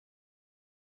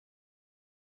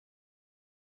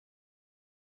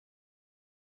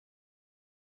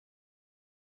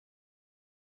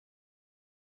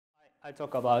I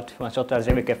talk about one-shot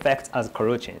algebraic effects as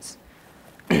coroutines.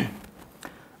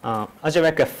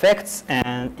 Algebraic effects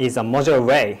is a modular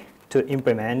way to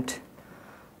implement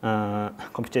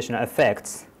computational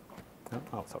effects.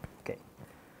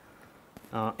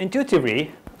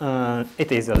 Intuitively,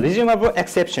 it is a reasonable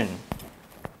exception.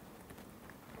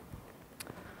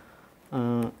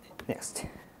 Next.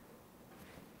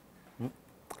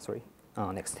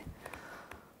 Next.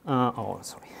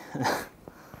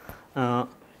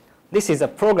 This is a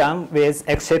program with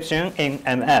exception in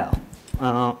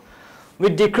ML. We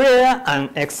declare an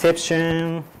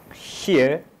exception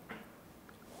here,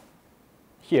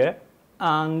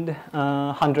 and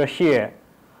handle here.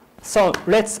 So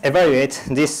let's evaluate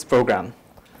this program.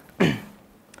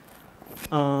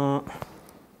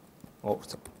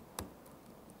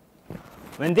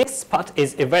 When this part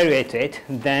is evaluated,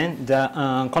 then the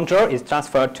control is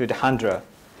transferred to the handler.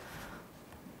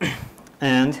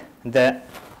 And the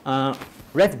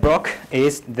red block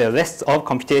is the rest of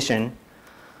computation.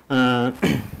 But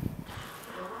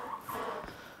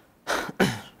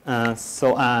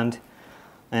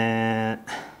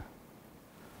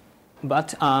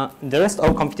the rest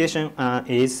of computation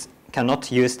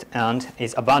cannot used and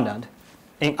is abandoned.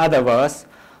 In other words,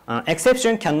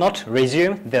 exception cannot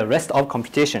resume the rest of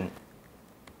computation.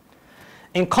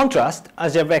 In contrast,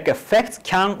 algebraic effects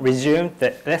can resume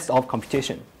the rest of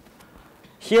computation.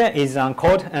 Here is a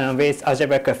code with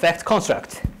algebraic effect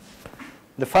construct.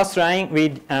 The first line we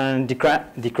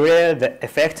declare the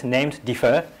effect named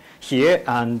defer here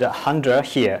and handler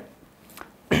here.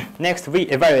 Next, we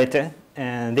evaluate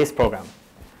this program.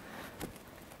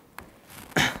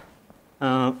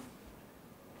 The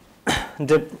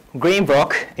green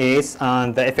block is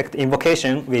the effect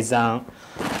invocation with an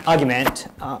argument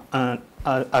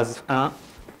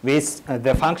with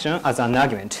the function as an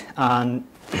argument,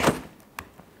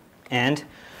 and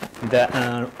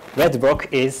the red block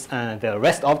is the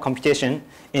rest of computation.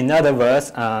 In other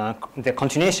words, the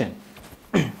continuation.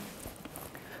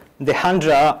 The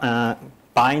handler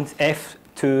binds f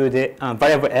to the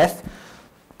variable f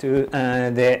to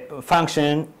the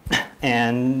function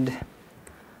and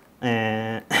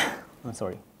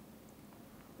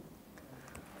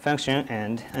function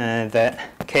and the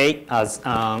k as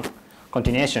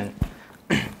continuation.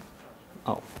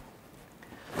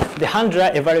 The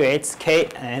handler evaluates k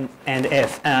and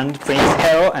f and prints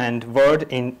hello and world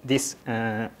in this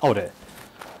order.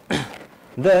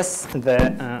 Thus,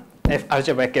 the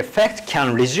algebraic effect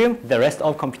can resume the rest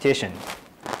of computation.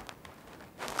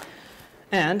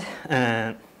 And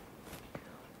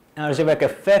algebraic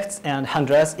effects and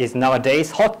handlers is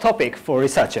nowadays hot topic for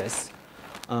researchers.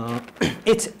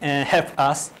 It helps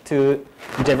us to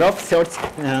develop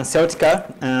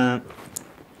theoretical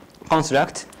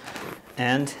construct,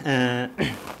 and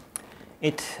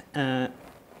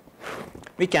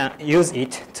we can use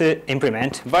it to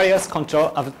implement various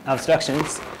control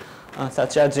abstractions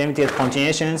such as limited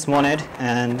continuations, monad,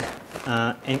 and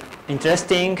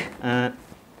interesting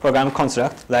program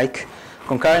construct like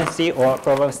concurrency or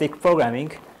probabilistic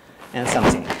programming and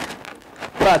something.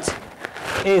 But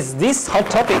is this hot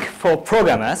topic for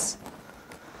programmers?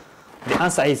 The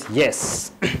answer is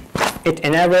yes. It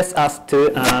enables us to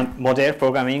model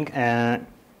programming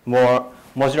more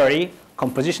modularly,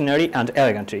 compositionally, and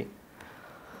elegantly.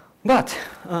 But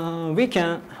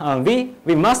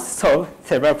we must solve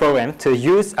several problems to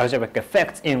use algebraic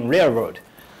effects in real world.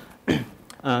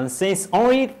 Since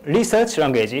only research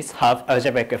languages have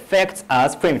algebraic effects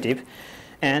as primitive,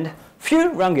 and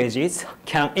few languages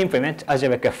can implement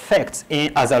algebraic effects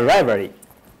as a library.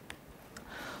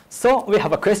 So we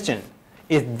have a question.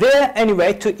 Is there any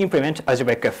way to implement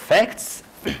algebraic effects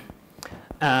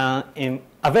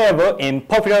available in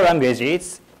popular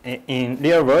languages in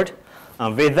real world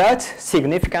without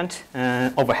significant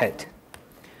overhead?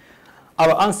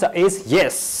 Our answer is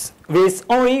yes, with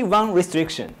only one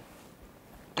restriction.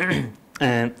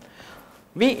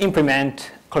 We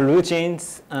implement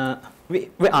coroutines.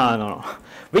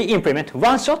 We implement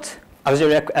one-shot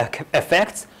algebraic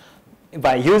effects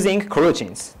by using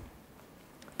coroutines.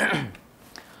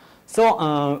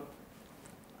 So,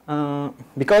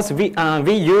 because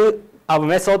our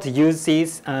method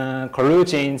uses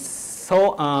coroutines,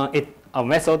 so our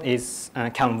method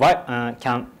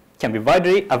can be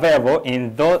widely available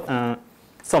in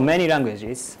so many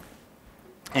languages,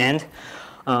 and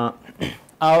our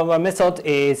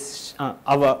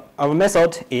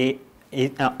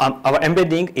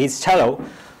embedding is shallow,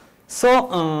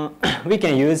 so we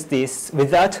can use this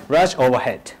without large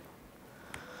overhead.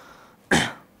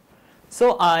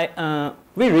 So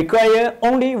we require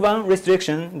only one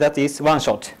restriction, that is one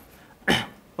shot.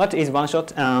 What is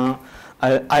one-shot?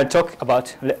 I'll talk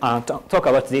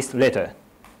about this later.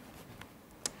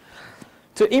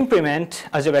 To implement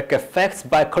algebraic effects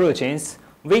by coroutines,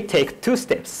 we take 2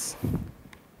 steps.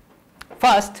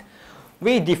 First,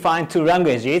 we define 2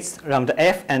 languages, lambda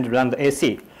f and lambda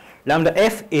ac. Lambda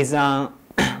f is a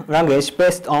language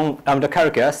based on lambda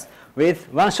calculus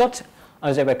with one-shot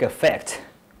algebraic effect.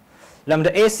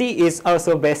 Lambda ac is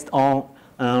also based on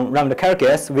lambda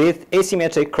calculus with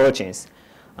asymmetric coroutines.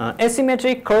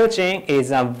 Asymmetric coroutine is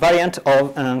a variant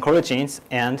of coroutines,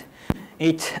 and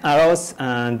it allows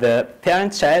the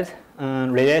parent-child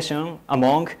relation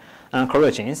among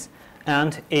coroutines,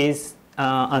 and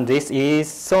this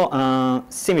is so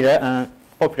similar and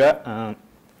popular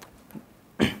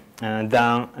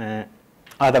than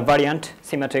other variant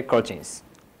symmetric coroutines.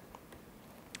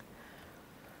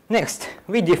 Next,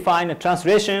 we define a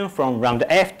translation from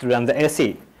lambda f to lambda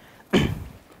ac.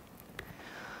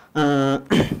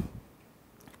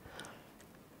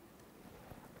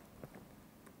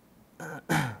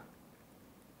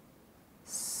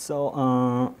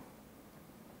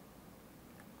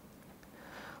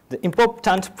 The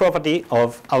important property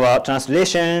of our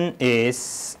translation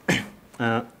is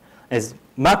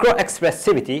macro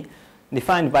expressivity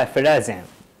defined by Felaisian.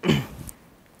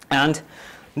 And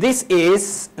this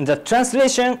is the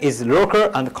translation is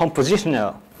local and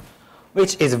compositional,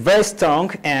 which is very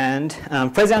strong and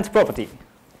present property.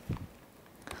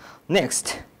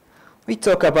 Next, we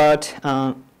talk about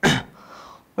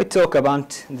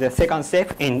the second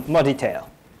step in more detail.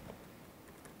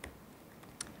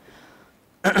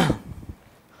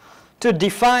 To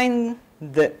define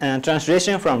the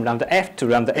translation from lambda f to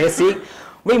lambda ac,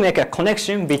 we make a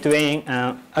connection between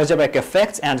algebraic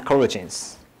effects and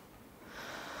coroutines.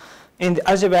 In the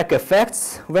algebraic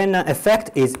effects, when an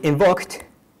effect is invoked,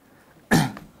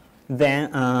 then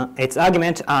its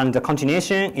argument and the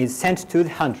continuation is sent to the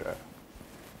handler.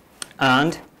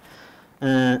 And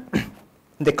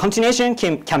the continuation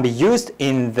can be used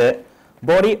in the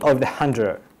body of the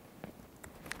handler.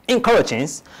 In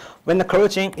coroutines, when the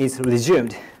coroutine is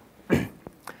resumed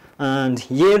and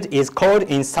yield is called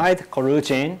inside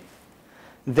coroutine,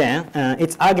 then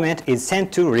its argument is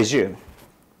sent to resume.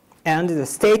 And the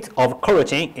state of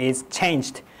coroutine is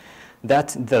changed,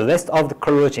 that the rest of the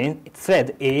coroutine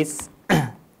thread is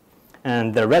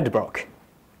the red block.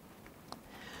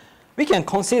 We can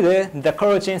consider the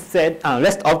coroutine thread,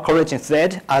 rest of coroutine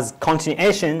thread as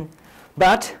continuation,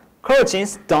 but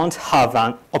coroutines don't have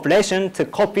an operation to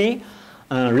copy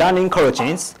running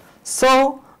coroutines,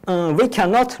 so we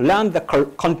cannot run the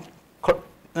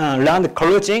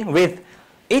coroutine with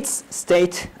its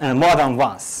state more than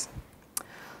once.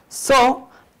 So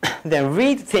then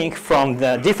we think from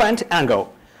the different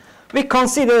angle. We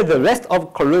consider the rest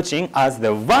of coroutine as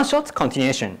the one-shot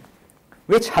continuation,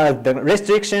 which has the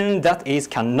restriction that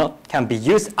can be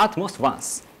used at most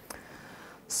once.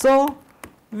 So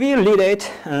we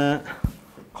relate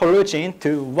coroutine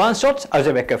to one-shot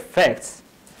algebraic effects,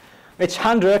 which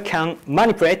handler can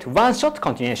manipulate one-shot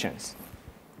continuations.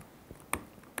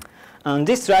 And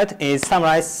this slide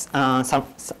summarizes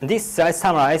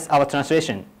our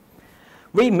translation.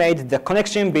 We made the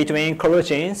connection between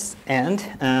coroutines and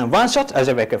one-shot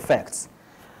algebraic effects.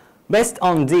 Based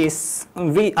on this,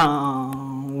 we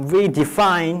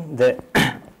define the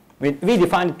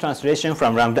translation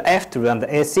from lambda f to lambda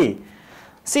ac.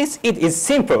 Since it is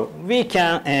simple, we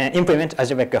can implement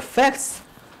algebraic effects.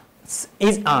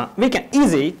 We can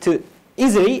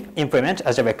easily implement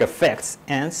algebraic effects,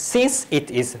 and since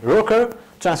it is local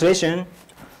translation,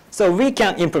 so we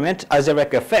can implement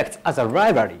algebraic effects as a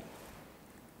library.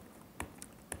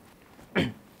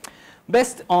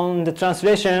 Based on the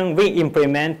translation, we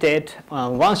implemented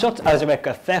one-shot algebraic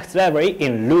effects library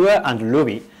in Lua and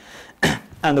Ruby,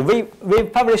 and we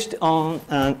published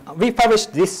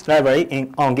this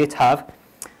library on GitHub.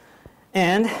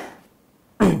 And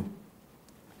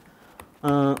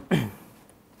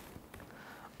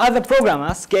other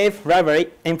programmers gave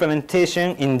library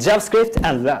implementation in JavaScript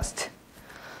and Rust.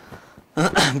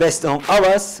 Based on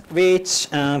ours, which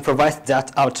provides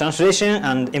that our translation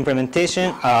and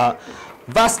implementation are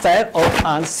versatile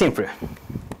and simple.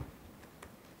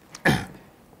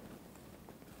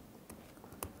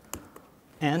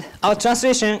 And our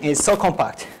translation is so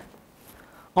compact.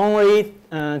 Only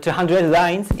 200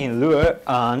 lines in Lua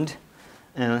and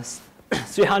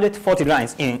 340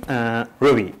 lines in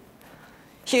Ruby.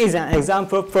 Here is an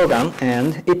example program,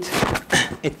 and it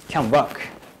can work.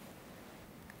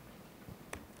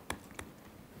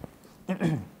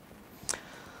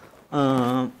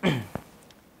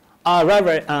 Our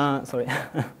library,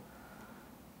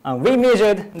 We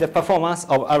measured the performance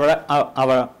of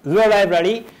our Lua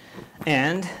library,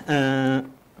 and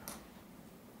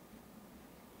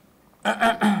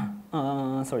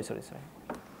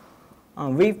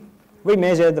we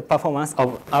measured the performance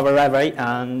of our library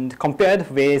and compared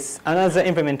with another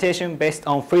implementation based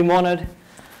on free monad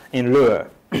in Lua.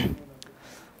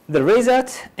 The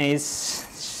result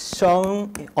is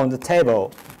shown on the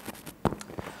table.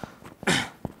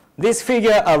 These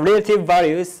figures are relative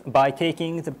values by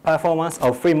taking the performance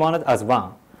of free monad as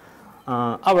 1.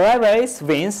 Our library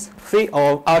wins 3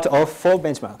 out of 4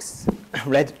 benchmarks,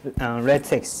 red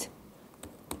text.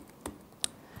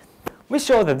 We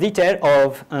show the detail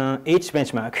of each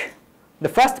benchmark. The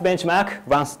first benchmark,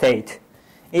 onestate,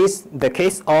 is the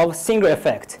case of single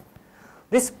effect.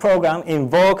 This program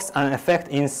invokes an effect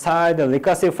inside the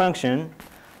recursive function.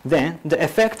 Then the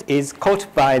effect is caught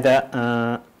by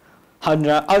the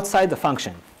handler outside the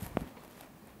function.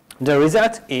 The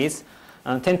result is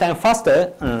 10 times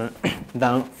faster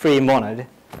than free monad.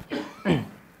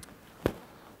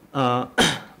 Our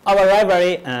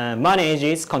library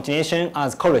manages continuation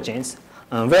as coroutines,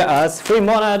 whereas free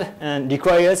monad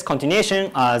requires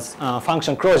continuation as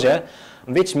function closure,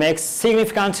 which makes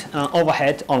significant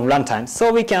overhead on runtime.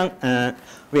 So we can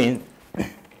win.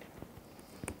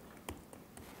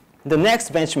 The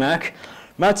next benchmark,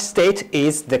 multistate,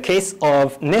 is the case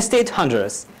of nested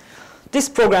handlers. This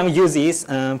program uses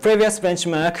previous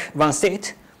benchmark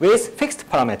onestate with fixed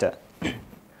parameter.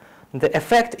 The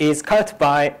effect is cut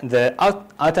by the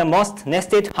outermost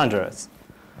nested handlers.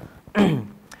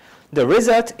 The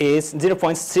result is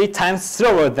 0.3 times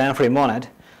slower than free monad,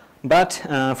 but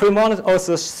free monad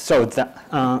also slows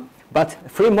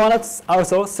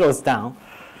down.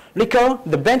 Recall,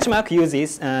 the benchmark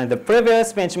uses the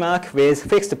previous benchmark with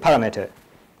fixed parameter.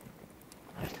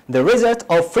 The result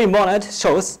of free monad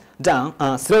slows down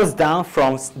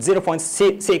from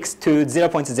 0.6 to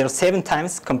 0.07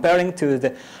 times comparing to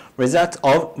the result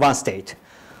of onestate.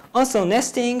 Also,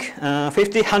 nesting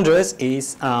 50 handlers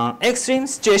is an extreme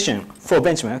situation for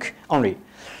benchmark only.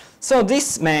 So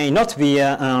this may not be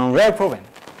a rare problem.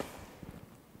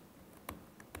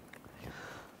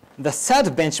 The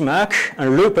third benchmark,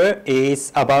 looper,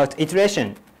 is about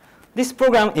iteration. This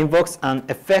program invokes an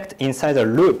effect inside a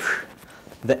loop.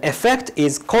 The effect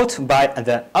is caught by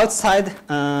the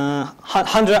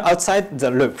handler outside the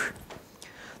loop.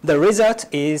 The result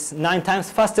is 9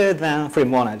 times faster than free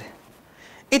monad.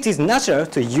 It is natural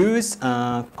to use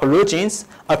coroutines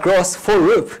across for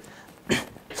loop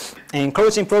in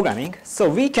coroutine programming, so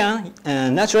we can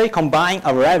naturally combine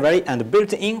our library and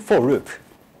built-in for loop.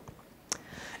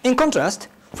 In contrast,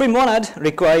 free monad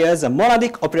requires a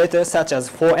monadic operator such as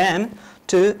for_m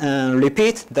to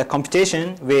repeat the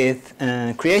computation with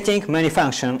creating many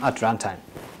functions at runtime.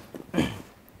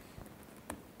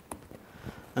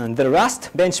 And the last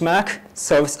benchmark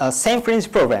solves a same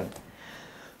fringe problem.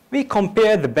 We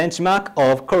compare the benchmark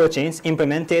of coroutines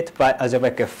implemented by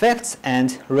algebraic effects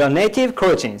and real native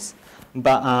coroutines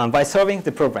by solving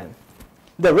the problem.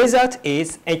 The result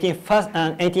is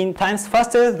 18 times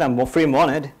faster than free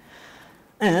monad,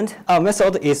 and our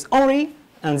method is only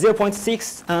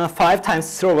 0.65 times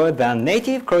slower than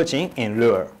native coroutine in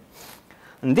Lua.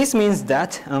 And this means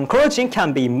that coroutine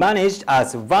can be managed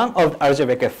as one of the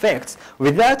algebraic effects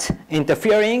without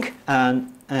interfering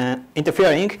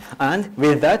and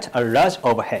without a large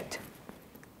overhead.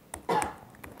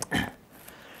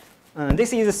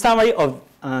 This is a summary of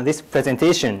this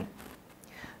presentation.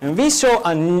 And we show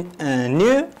a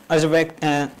new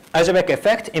algebraic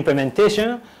effect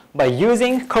implementation by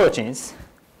using coroutines.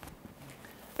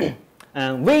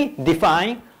 We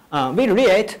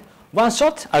relate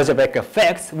one-shot algebraic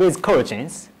effects with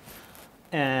coroutines.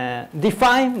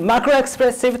 Define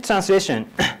macro-expressive translation.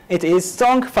 It is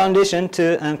strong foundation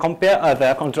to compare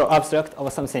the control abstract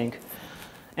of something.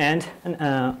 And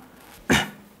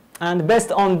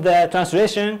based on the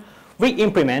translation, we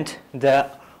implement the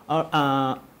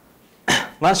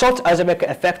one-shot algebraic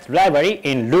effect library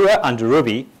in Lua and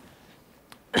Ruby.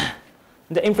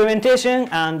 The implementation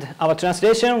and our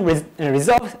translation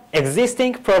resolve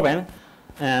existing problem,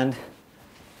 and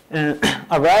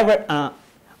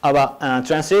our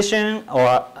translation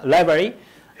or library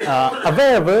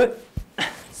available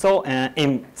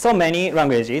in so many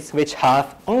languages which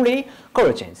have only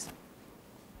coroutines.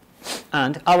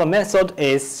 And our method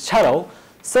is shallow,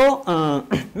 so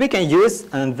we can use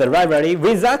the library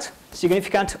without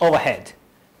significant overhead.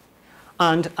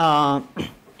 And our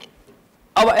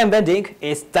embedding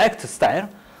is direct style.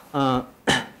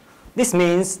 This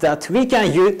means that we can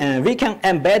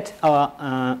embed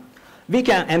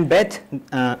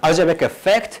algebraic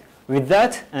effect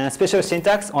without special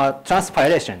syntax or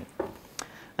transpilation.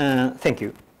 Thank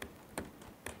you.